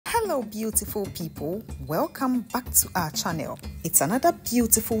Hello beautiful people, welcome back to our channel. It's another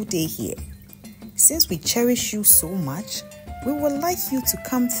beautiful day here. Since we cherish you so much, we would like you to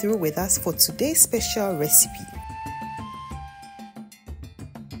come through with us for today's special recipe.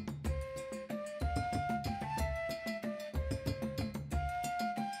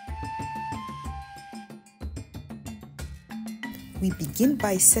 We begin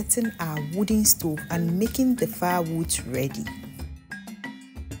by setting our wooden stove and making the firewood ready.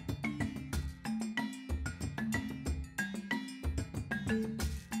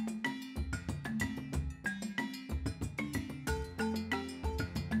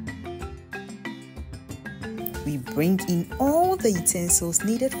 We bring in all the utensils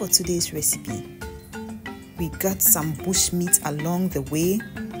needed for today's recipe. We got some bush meat along the way.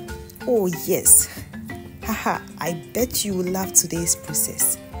 Oh yes, haha, I bet you will love today's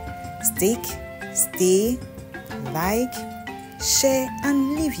process. Stay, like, share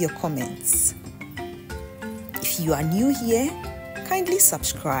and leave your comments. If you are new here, kindly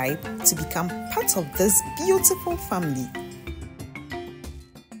subscribe to become part of this beautiful family.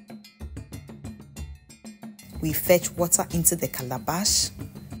 We fetch water into the calabash.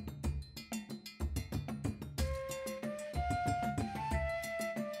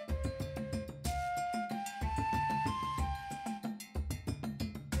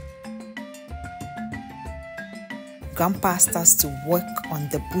 Grandpa starts to work on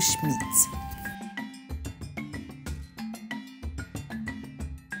the bush meat.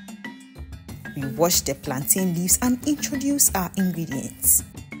 We wash the plantain leaves and introduce our ingredients.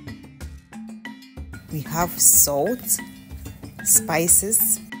 We have salt,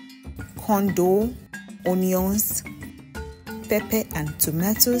 spices, corn dough, onions, pepper and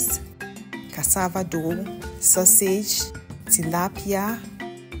tomatoes, cassava dough, sausage, tilapia,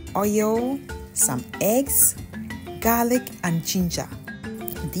 oil, some eggs, garlic and ginger.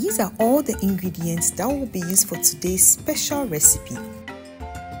 These are all the ingredients that will be used for today's special recipe.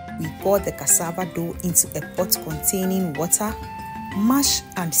 We pour the cassava dough into a pot containing water, mash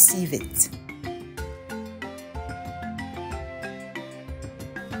and sieve it.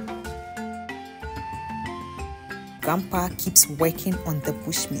 Grandpa keeps working on the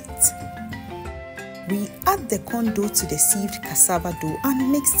bushmeat. We add the corn dough to the sieved cassava dough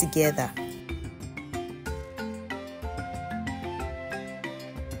and mix together.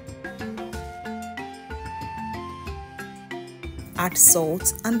 Add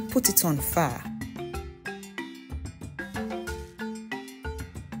salt and put it on fire.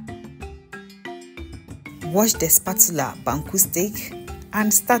 Wash the spatula banku stick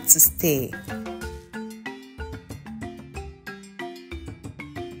and start to stir.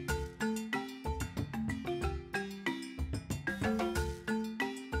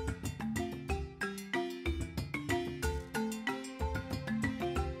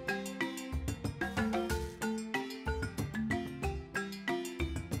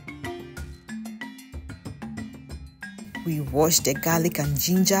 We wash the garlic and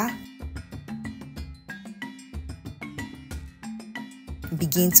ginger.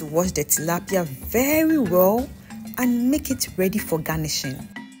 Begin to wash the tilapia very well and make it ready for garnishing.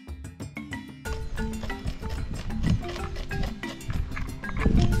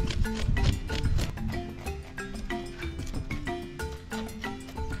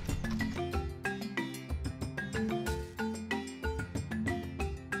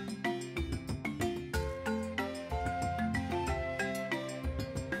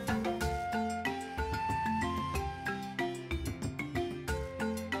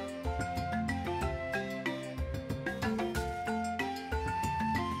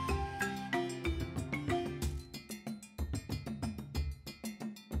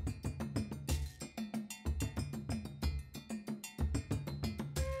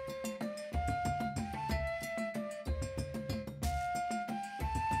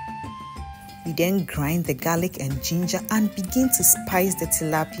 We then grind the garlic and ginger and begin to spice the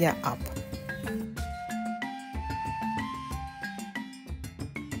tilapia up.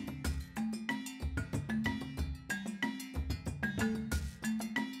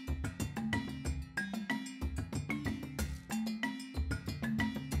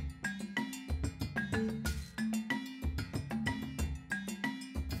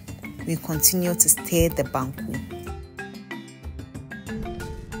 We continue to stir the banku.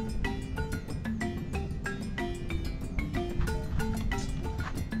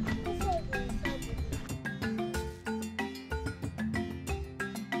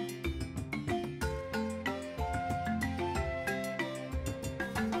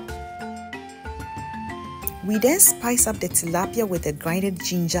 We then spice up the tilapia with the grinded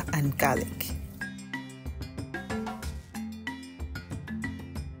ginger and garlic.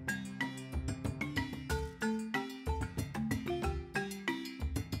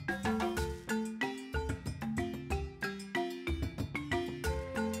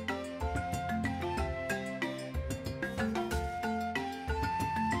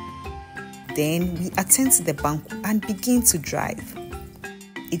 Then we attend to the banku and begin to drive.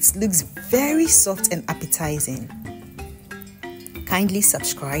 It looks very soft and appetizing. Kindly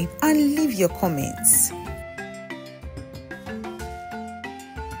subscribe and leave your comments.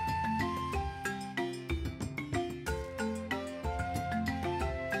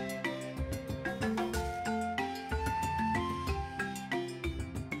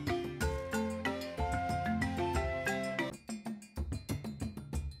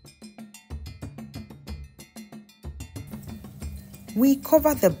 We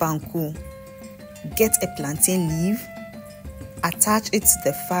cover the banku, get a plantain leaf, attach it to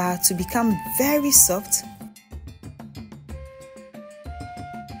the fire to become very soft.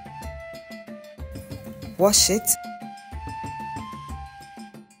 Wash it.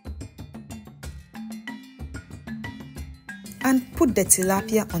 And put the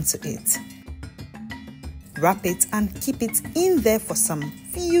tilapia onto it. Wrap it and keep it in there for some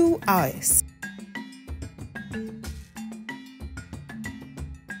few hours.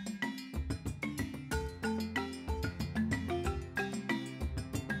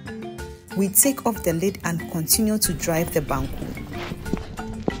 We take off the lid and continue to drive the banku.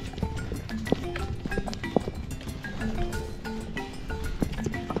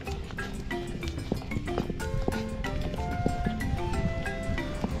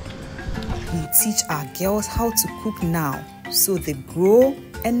 We teach our girls how to cook now so they grow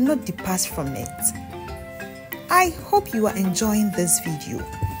and not depart from it. I hope you are enjoying this video.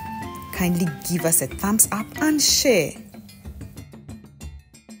 Kindly give us a thumbs up and share.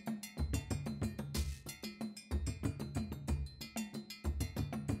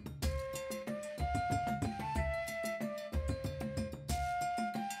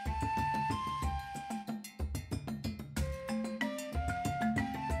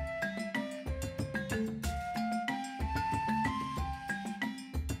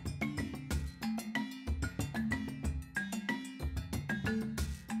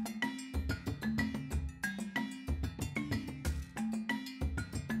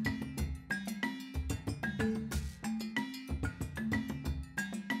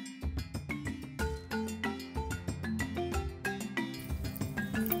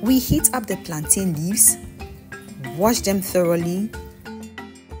 We heat up the plantain leaves, wash them thoroughly,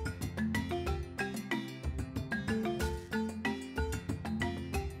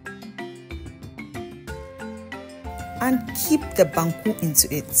 and keep the banku into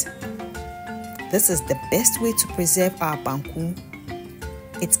it. This is the best way to preserve our banku.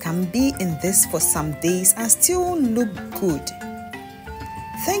 It can be in this for some days and still look good.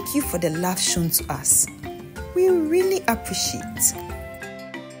 Thank you for the love shown to us. We really appreciate.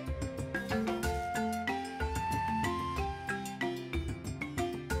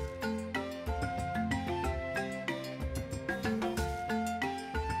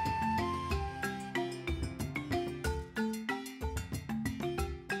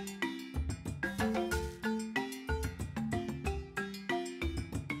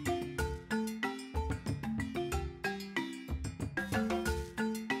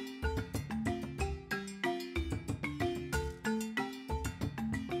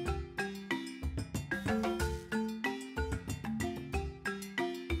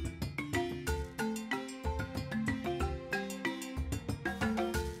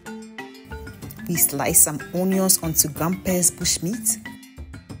 We slice some onions onto grandpa's bushmeat.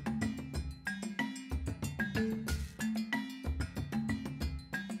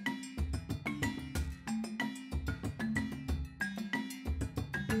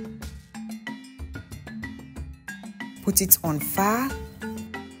 Put it on fire.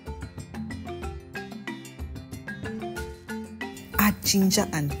 Add ginger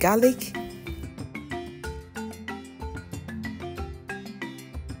and garlic.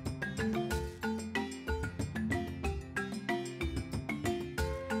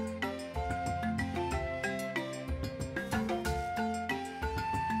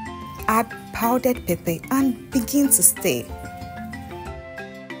 Add powdered pepper and begin to stir.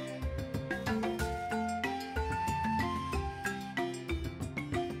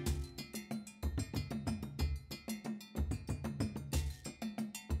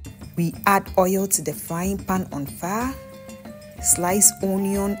 We add oil to the frying pan on fire. Slice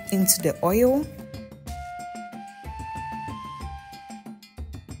onion into the oil.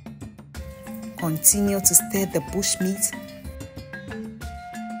 Continue to stir the bushmeat.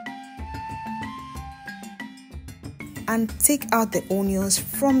 And take out the onions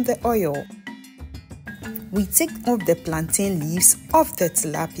from the oil. We take off the plantain leaves of the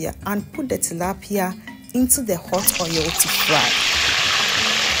tilapia and put the tilapia into the hot oil to fry.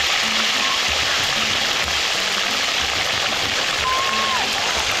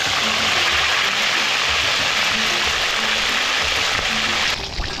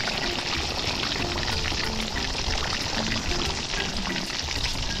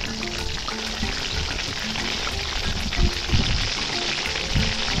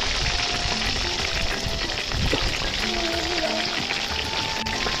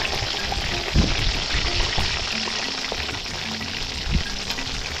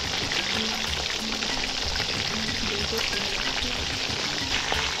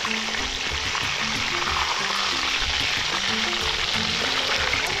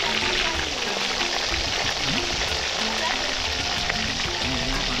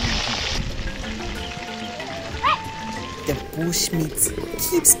 bush meat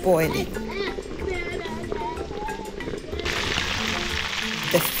keeps boiling.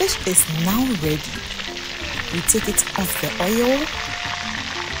 The fish is now ready. We take it off the oil.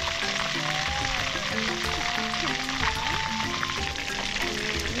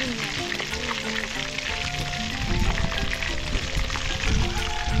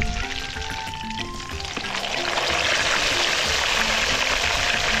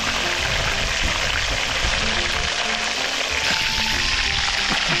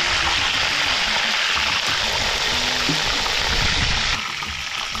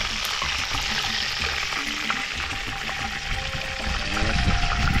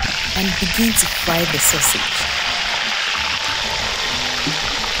 And begin to fry the sausage.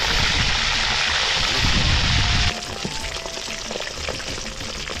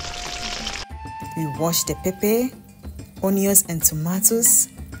 We wash the pepper, onions and tomatoes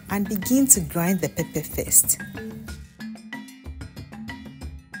and begin to grind the pepper first.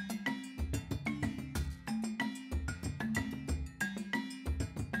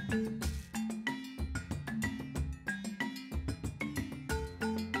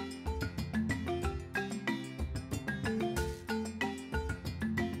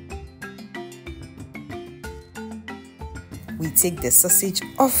 We take the sausage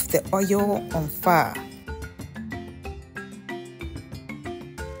off the oil on fire.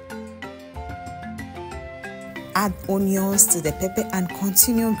 Add onions to the pepper and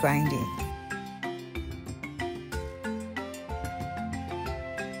continue grinding.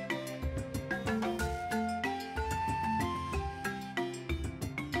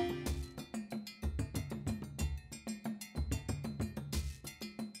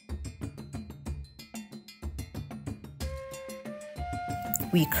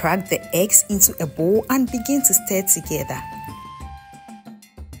 We crack the eggs into a bowl and begin to stir together.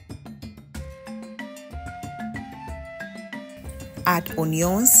 Add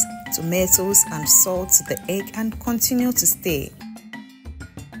onions, tomatoes and salt to the egg and continue to stir.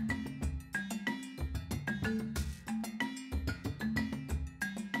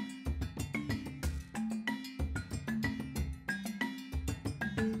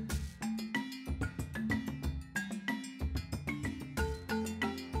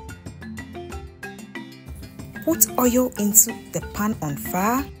 Put oil into the pan on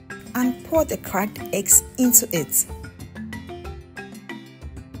fire and pour the cracked eggs into it.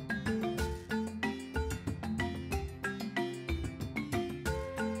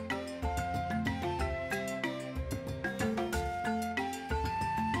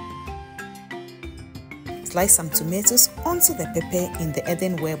 Slice some tomatoes onto the pepper in the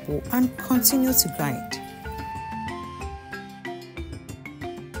earthenware bowl and continue to grind.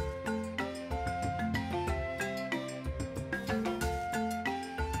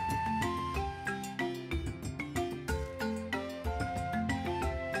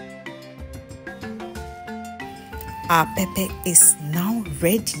 Our pepper is now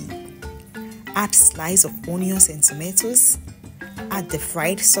ready. Add slice of onions and tomatoes. Add the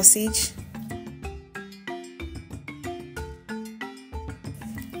fried sausage.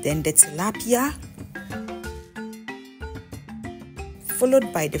 Then the tilapia.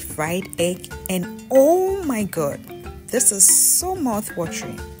 Followed by the fried egg, and oh my god, this is so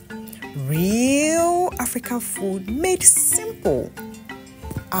mouth-watering. Real African food made simple.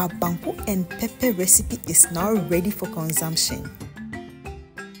 Our banku and pepper recipe is now ready for consumption.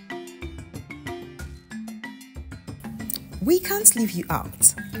 We can't leave you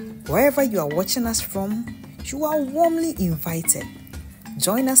out. Wherever you are watching us from, you are warmly invited.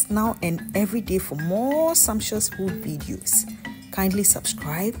 Join us now and every day for more sumptuous food videos. Kindly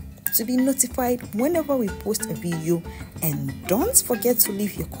subscribe to be notified whenever we post a video, and don't forget to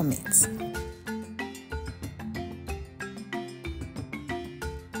leave your comments.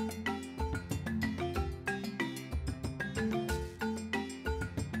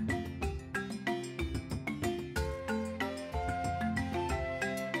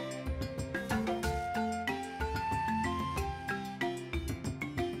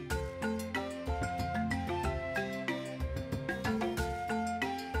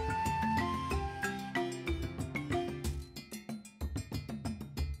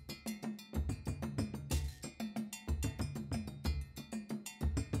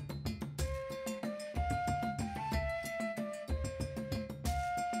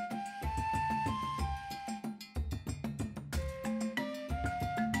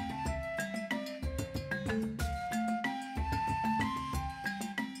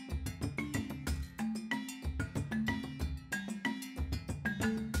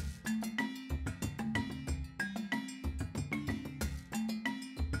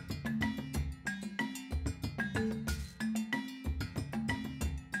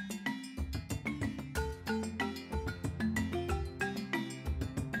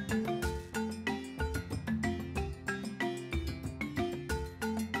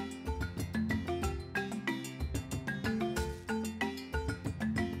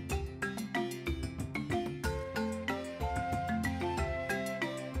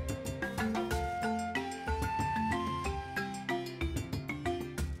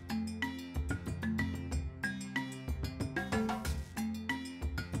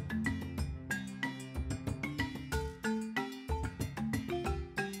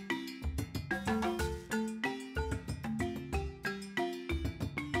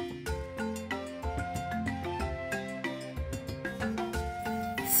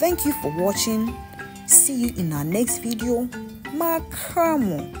 Thank you for watching. See you in our next video.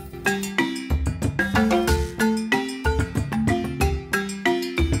 Makramo.